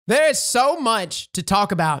There is so much to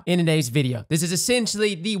talk about in today's video. This is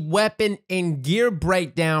essentially the weapon and gear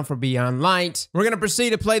breakdown for Beyond Light. We're going to proceed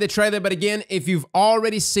to play the trailer, but again, if you've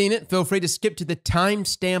already seen it, feel free to skip to the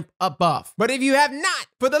timestamp above. But if you have not,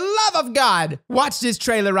 for the love of God, watch this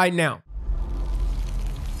trailer right now.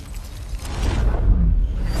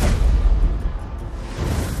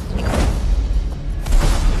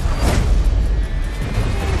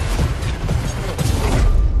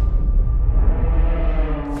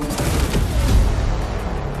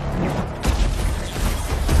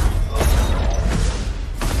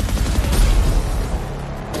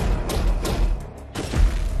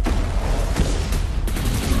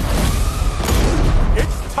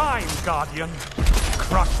 Guardian,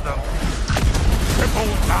 crush them. Triple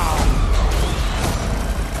down.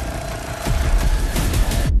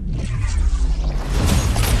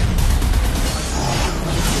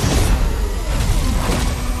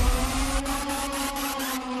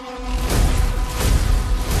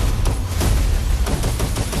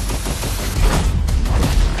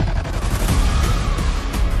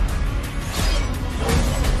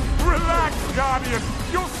 Relax, Guardian.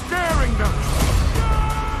 You're scaring them.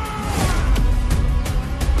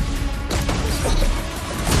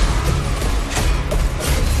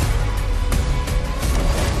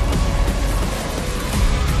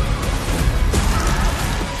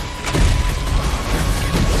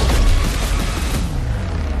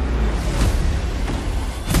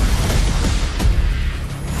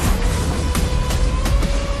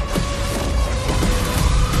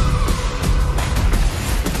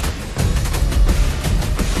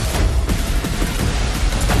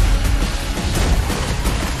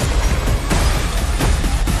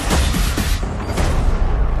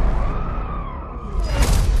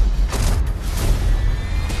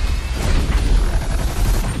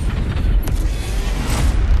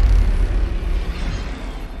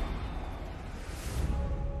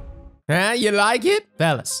 You like it?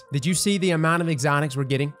 Fellas, did you see the amount of exotics we're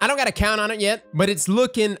getting? I don't got a count on it yet, but it's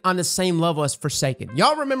looking on the same level as Forsaken.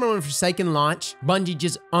 Y'all remember when Forsaken launched, Bungie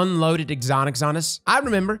just unloaded exotics on us? I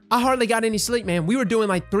remember. I hardly got any sleep, man. We were doing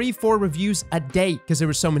like 3-4 reviews a day because there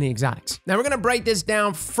were so many exotics. Now we're gonna break this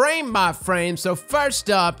down frame by frame. So first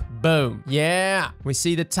up, boom. Yeah, we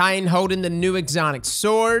see the Titan holding the new exotic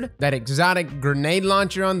sword, that exotic grenade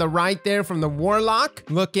launcher on the right there from the Warlock,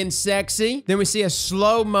 looking sexy. Then we see a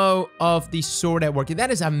slow-mo of the sword at work. That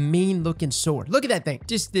is a mean looking sword. Look at that thing.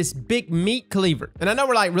 Just this big meat cleaver. And I know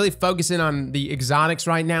we're like really focusing on the exotics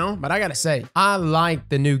right now, but I gotta say, I like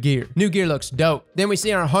the new gear. New gear looks dope. Then we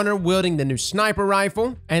see our hunter wielding the new sniper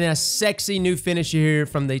rifle and a sexy new finisher here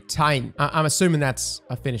from the Titan. I'm assuming that's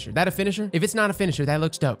a finisher. That a finisher? If it's not a finisher, that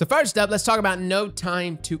looks dope. The first up, let's talk about No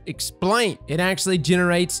Time to Explain. It actually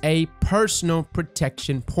generates a personal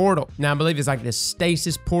protection portal. Now I believe it's like this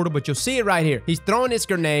stasis portal, but you'll see it right here. He's throwing his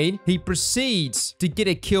grenade. He proceeds to get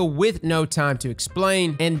a kill with No Time to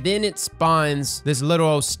Explain, and then it spawns this little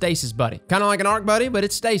old stasis buddy. Kind of like an arc buddy, but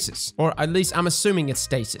it's stasis. Or at least I'm assuming it's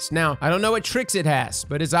stasis. Now, I don't know what tricks it has,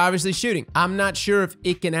 but it's obviously shooting. I'm not sure if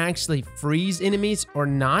it can actually freeze enemies or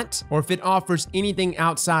not, or if it offers anything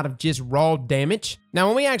outside of just raw damage. Now,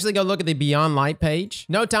 when we actually go look at the Beyond Light page,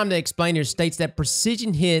 No Time to Explain here states that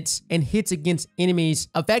precision hits and hits against enemies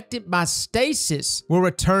affected by stasis will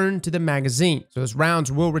return to the magazine. So those rounds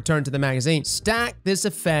will return to the magazine. Stack this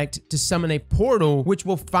effect to summon a portal which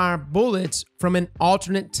will fire bullets from an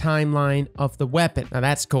alternate timeline of the weapon. Now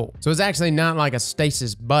that's cool. So it's actually not like a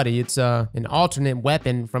stasis buddy. It's an alternate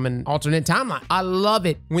weapon from an alternate timeline. I love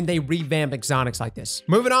it when they revamp exotics like this.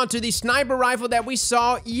 Moving on to the sniper rifle that we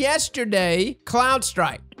saw yesterday,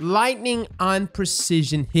 Cloudstrike. Lightning on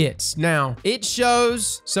precision hits. Now, it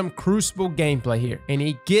shows some Crucible gameplay here, and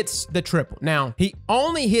he gets the triple. Now, he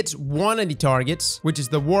only hits one of the targets, which is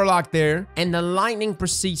the Warlock there, and the lightning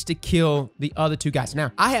proceeds to kill the other two guys.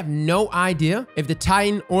 Now, I have no idea if the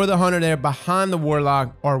Titan or the Hunter there behind the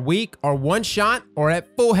Warlock are weak, or one shot, or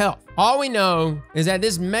at full health. All we know is that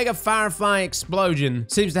this mega firefly explosion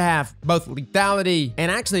seems to have both lethality and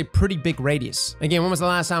actually a pretty big radius. Again, when was the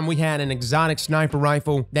last time we had an exotic sniper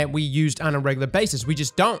rifle that we used on a regular basis? We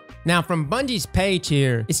just don't. Now, from Bungie's page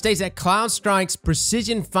here, it states that Cloudstrike's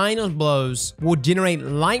precision final blows will generate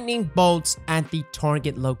lightning bolts at the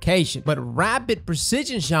target location, but rapid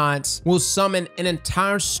precision shots will summon an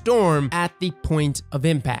entire storm at the point of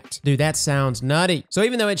impact. Dude, that sounds nutty. So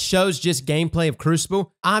even though it shows just gameplay of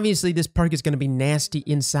Crucible, obviously obviously this perk is going to be nasty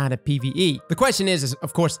inside of PvE. The question is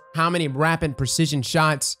of course, how many rapid precision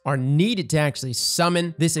shots are needed to actually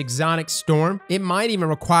summon this exotic storm? It might even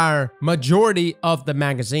require majority of the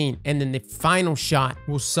magazine, and then the final shot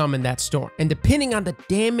will summon that storm. And depending on the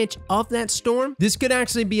damage of that storm, this could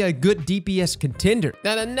actually be a good DPS contender.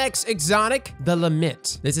 Now, the next exotic, the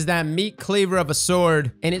Lament. This is that meat cleaver of a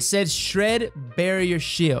sword, and it says shred barrier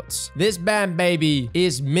shields. This bad baby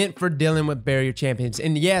is meant for dealing with barrier champions.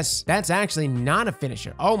 And yes, that's actually not a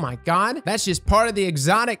finisher. Oh my God, that's just part of the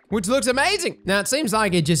exotic, which looks amazing. Now, it seems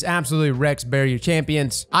like it just absolutely wrecks barrier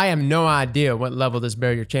champions. I have no idea what level this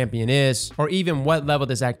barrier champion is, or even what level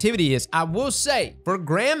this activity is. I will say, for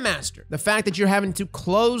Grandmaster, the fact that you're having to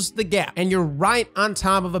close the gap and you're right on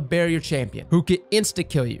top of a barrier champion who could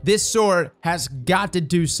insta-kill you, this sword has got to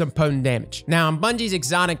do some potent damage. Now, on Bungie's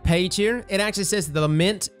exotic page here, it actually says the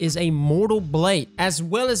Lament is a mortal blade, as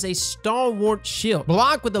well as a stalwart shield.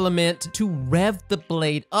 Block with the Lament to rev the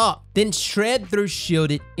blade up, then shred through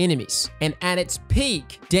shielded enemies. And at its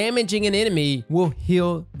peak, damaging an enemy will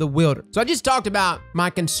heal the wielder. So I just talked about my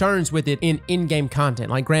concerns with it in in-game content,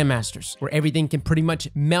 like Grandmasters, where everything can pretty much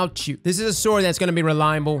melt you. This is a sword that's going to be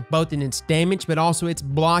reliable, both in its damage, but also its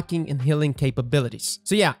blocking and healing capabilities.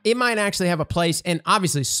 So yeah, it might actually have a place, and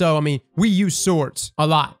obviously so. I mean, we use swords a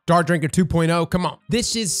lot. Dark Drinker 2.0, come on.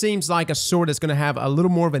 This just seems like a sword that's going to have a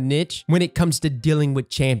little more of a niche when it comes to dealing with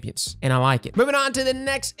champions, and I like it. Moving on to the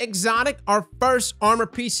next exotic, our first armor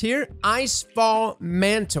piece here, Icefall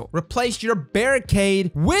Mantle. Replace your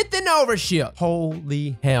barricade with an overshield.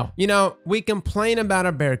 Holy hell. You know, we complain about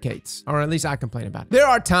our barricades, or at least I complain about it. There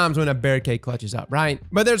are times when a barricade clutches up, right?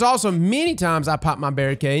 But there's also many times I pop my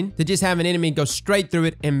barricade to just have an enemy go straight through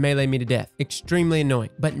it and melee me to death. Extremely annoying.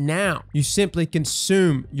 But now you simply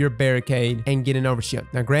consume your barricade and get an overshield.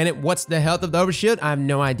 Now, granted, what's the health of the overshield? I have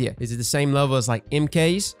no idea. Is it the same level as like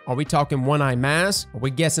MK's? Are we talking one-eye mask? Are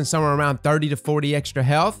we guessing somewhere around 30 to 40 extra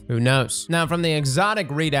health? Who knows? Now, from the exotic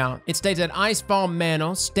readout, it states that Icefall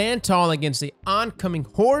Mantle stand tall against the oncoming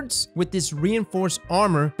hordes with this reinforced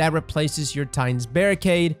armor that replaces your Titan's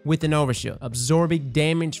barricade with an overshield, absorbing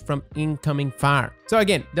damage from incoming fire. So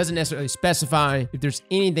again, doesn't necessarily specify if there's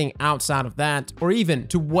anything outside of that, or even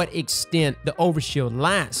to what extent the overshield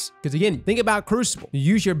lasts. Because again, think about Crucible. You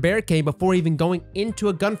use your barricade before even going into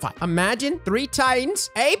a gunfight. Imagine 3 Titans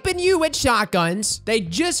aping you with shotguns. They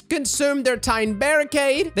just consumed their Titan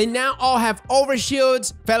barricade. They now all have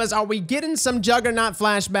overshields. Fellas, are we getting some Juggernaut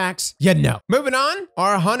flashbacks? Yeah, no. Moving on,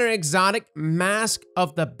 our Hunter exotic, Mask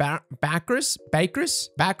of the Bakris? I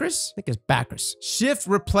think it's Bakris. Shift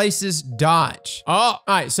replaces dodge. Oh, all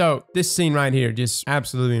right, so this scene right here just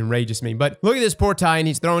absolutely enrages me. But look at this poor Titan.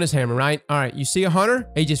 He's throwing his hammer, right? All right, you see a Hunter?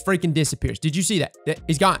 He just freaking disappears. Did you see that?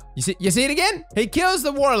 He's gone. You see it again? He kills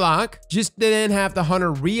the Warlock, just to then have the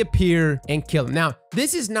Hunter reappear and kill him. Now,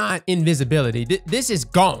 this is not invisibility. This is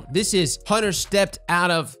gone. This is Hunter stepped out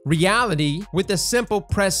of reality with the simple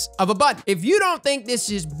press of a button. If you don't think this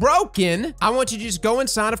is broken, I want you to just go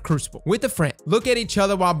inside of Crucible with a friend. Look at each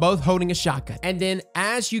other while both holding a shotgun. And then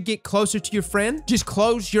as you get closer to your friend, just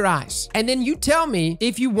close your eyes. And then you tell me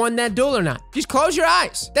if you won that duel or not. Just close your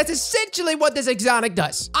eyes. That's essentially what this exotic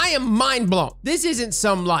does. I am mind blown. This isn't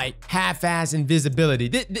some like half-ass invisibility.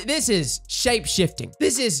 This is shape-shifting.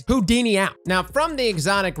 This is Houdini out. Now, from the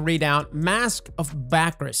exotic readout, Mask of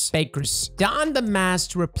Bakris. Don the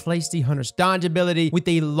mask to replace the Hunter's dodge ability with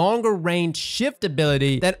a longer range shift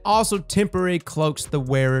ability that also temporarily cloaks the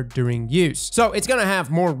wearer during use. So it's gonna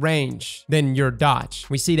have more range than your dodge.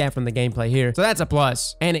 We see that from the gameplay here. So that's a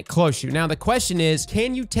plus, and it cloaks you. Now the question is,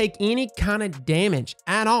 can you take any kind of damage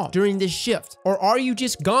at all during this shift? Or are you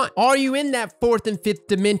just gone? Are you in that 4th and 5th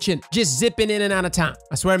dimension, just zipping in and out of time?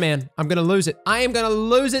 I swear, man, I'm gonna lose it. I am gonna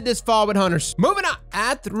lose it this fall with Hunters. Moving on,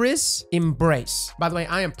 Athrys Embrace. By the way,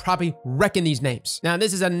 I am probably wrecking these names. Now,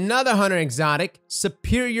 this is another Hunter exotic,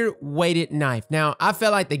 Superior Weighted Knife. Now, I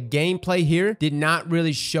felt like the gameplay here did not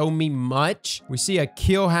really show me much. We see a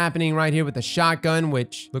kill happening right here with the shotgun,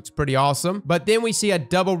 which looks pretty awesome. But then we see a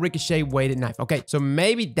double ricochet weighted knife. Okay, so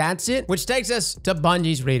maybe that's it, which takes us to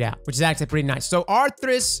Bungie's readout, which is actually pretty nice. So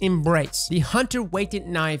Athrys Embrace, the Hunter weighted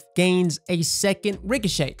knife gains a second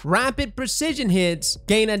ricochet. Rapid precision hits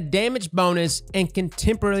gain a damage bonus and can can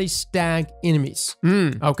temporarily stag enemies.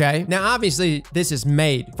 Okay. Now, obviously, this is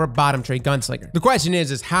made for bottom tree gunslinger. The question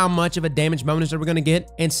is how much of a damage bonus are we gonna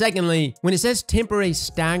get? And secondly, when it says temporary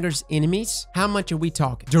staggers enemies, how much are we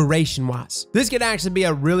talking duration-wise? This could actually be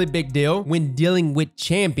a really big deal when dealing with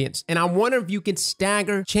champions. And I wonder if you can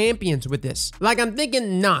stagger champions with this. Like, I'm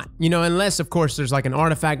thinking not, you know, unless, of course, there's like an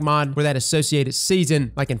artifact mod where that associated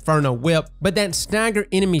season, like Inferno Whip, but that stagger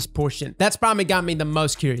enemies portion, that's probably got me the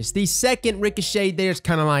most curious. The second ricochet there is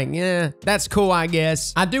kind of like, yeah, that's cool, I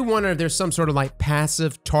guess. I do wonder if there's some sort of like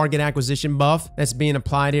passive target acquisition buff that's being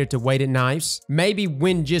applied here to weighted knives. Maybe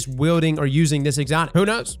when just wielding or using this exotic. Who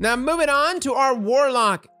knows? Now, moving on to our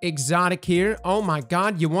Warlock exotic here. Oh my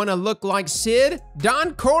God, you want to look like Sid?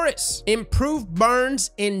 Don Chorus. Improved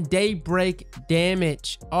burns and daybreak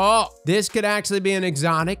damage. Oh, this could actually be an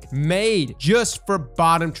exotic made just for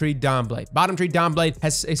Bottom Tree Dawnblade. Bottom Tree Dawnblade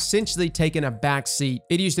has essentially taken a backseat.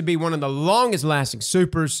 It used to be one of the longest lasting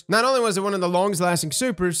supers. Not only was it one of the longest lasting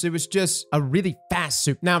supers, it was just a really fast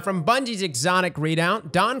super. Now, from Bungie's exotic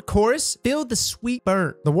readout, Don Chorus, feel the sweet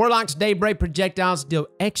burn. The Warlock's daybreak projectiles deal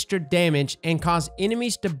extra damage and cause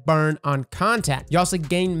enemies to burn on contact. You also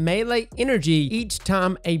gain melee energy each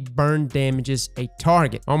time a burn damages a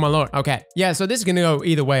target. Oh my lord. Okay. Yeah, so this is gonna go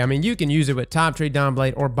either way. I mean, you can use it with top tree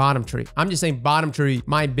Dawnblade or bottom tree. I'm just saying bottom tree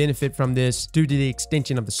might benefit from this due to the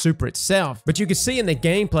extension of the super itself. But you can see in the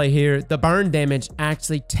gameplay here, the burn damage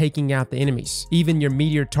actually taking out the enemies. Even your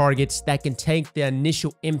meteor targets that can take the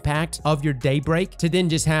initial impact of your daybreak to then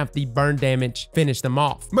just have the burn damage finish them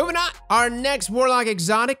off. Moving on, our next Warlock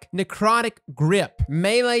exotic, Necrotic Grip.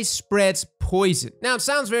 Melee spreads poison. Now, it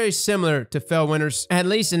sounds very similar to Fellwinter's, at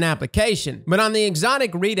least in application, but on the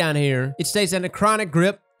exotic readout here, it states that Necrotic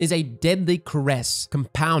Grip is a deadly caress,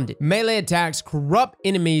 compounded. Melee attacks corrupt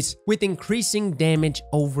enemies with increasing damage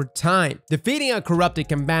over time. Defeating a corrupted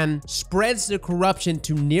combatant spreads the corruption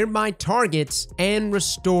to nearby targets and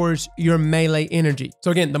restores your melee energy. So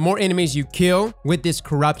again, the more enemies you kill with this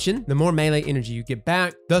corruption, the more melee energy you get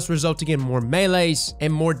back, thus resulting in more melees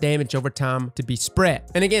and more damage over time to be spread.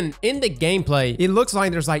 And again, in the gameplay, it looks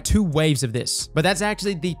like there's like 2 waves of this, but that's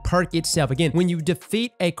actually the perk itself. Again, when you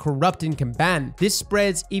defeat a corrupted combatant, this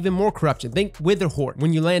spreads even more corruption. Think Witherhorde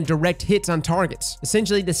when you land direct hits on targets.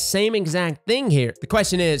 Essentially the same exact thing here. The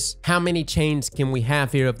question is, how many chains can we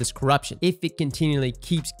have here of this corruption? If it continually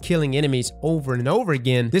keeps killing enemies over and over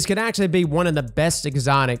again, this could actually be one of the best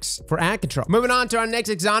exotics for ad control. Moving on to our next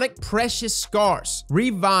exotic, Precious Scars.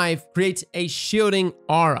 Revive creates a shielding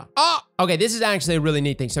aura. Oh! Okay, this is actually a really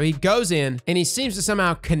neat thing. So he goes in and he seems to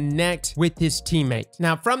somehow connect with his teammate.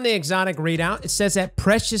 Now, from the exotic readout, it says that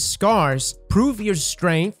Precious Scars prove your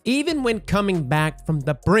strength even when coming back from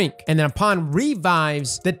the brink. And then upon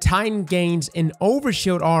revives, the Titan gains an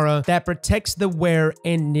overshield aura that protects the wearer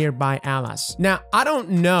and nearby allies. Now, I don't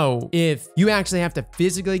know if you actually have to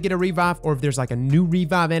physically get a revive or if there's like a new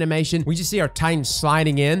revive animation. We just see our Titan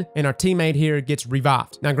sliding in and our teammate here gets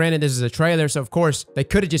revived. Now, granted, this is a trailer, so of course, they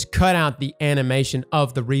could have just cut out the animation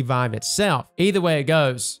of the revive itself. Either way it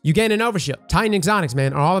goes, you gain an overshield. Titan exotics,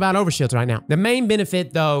 man, are all about overshields right now. The main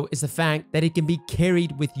benefit, though, is the fact that it can be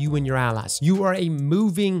carried with you and your allies. You are a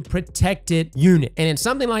moving, protected unit. And in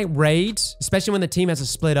something like raids, especially when the team has a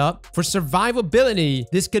split up, for survivability,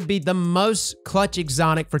 this could be the most clutch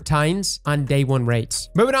exotic for Titans on day 1 raids.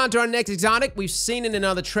 Moving on to our next exotic, we've seen it in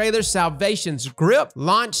another trailer, Salvation's Grip.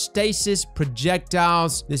 Launch stasis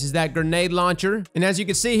projectiles. This is that grenade launcher. And as you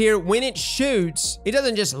can see here, when it shoots, it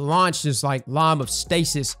doesn't just launch this like lob of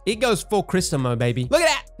stasis. It goes full crystal mode, baby. Look at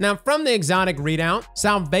that. Now, from the exotic readout,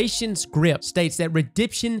 Salvation's Grip states that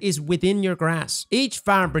redemption is within your grasp. Each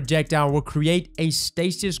fire projectile will create a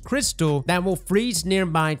stasis crystal that will freeze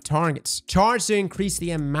nearby targets. Charge to increase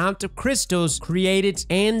the amount of crystals created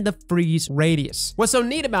and the freeze radius. What's so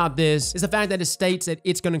neat about this is the fact that it states that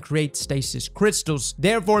it's going to create stasis crystals,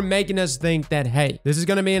 therefore making us think that, hey, this is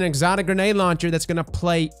going to be an exotic grenade launcher that's going to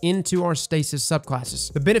play into our stasis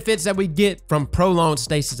subclasses. The benefits that we get from prolonged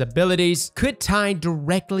stasis abilities could tie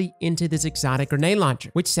directly into this exotic grenade launcher,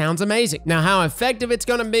 which sounds amazing. Now, how effective it's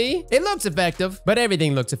gonna be, it looks effective, but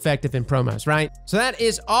everything looks effective in promos, right? So that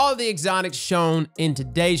is all the exotics shown in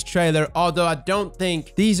today's trailer, although I don't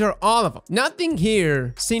think these are all of them. Nothing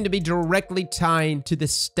here seemed to be directly tied to the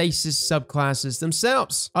stasis subclasses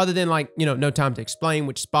themselves, other than like, you know, No Time to Explain,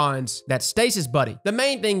 which spawns that stasis buddy. The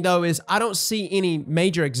main thing though is I don't see any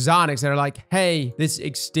major exotics exotics that are like, hey, this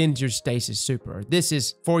extends your stasis super, or this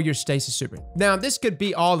is for your stasis super. Now, this could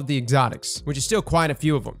be all of the exotics, which is still quite a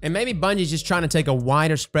few of them. And maybe Bungie's just trying to take a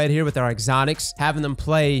wider spread here with our exotics, having them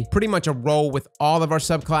play pretty much a role with all of our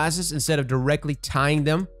subclasses instead of directly tying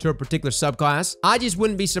them to a particular subclass. I just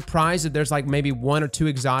wouldn't be surprised if there's like maybe 1 or 2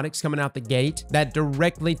 exotics coming out the gate that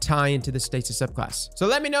directly tie into the stasis subclass. So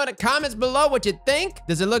let me know in the comments below what you think.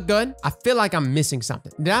 Does it look good? I feel like I'm missing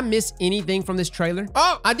something. Did I miss anything from this trailer?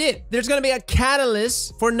 Oh, I did. There's gonna be a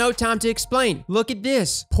catalyst for No Time to Explain. Look at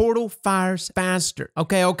this. Portal fires faster.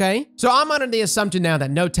 Okay. So I'm under the assumption now that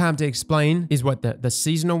No Time to Explain is what, the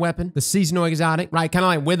seasonal weapon, the seasonal exotic, right? Kind of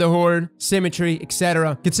like Wither Horde, Symmetry,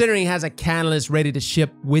 etc. Considering it has a catalyst ready to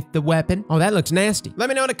ship with the weapon. Oh, that looks nasty. Let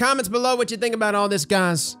me know in the comments below what you think about all this,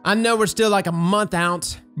 guys. I know we're still like a month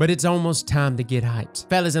out, but it's almost time to get hyped.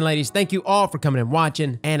 Fellas and ladies, thank you all for coming and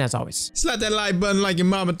watching, and as always, Slap that like button like your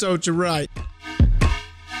mama told you right.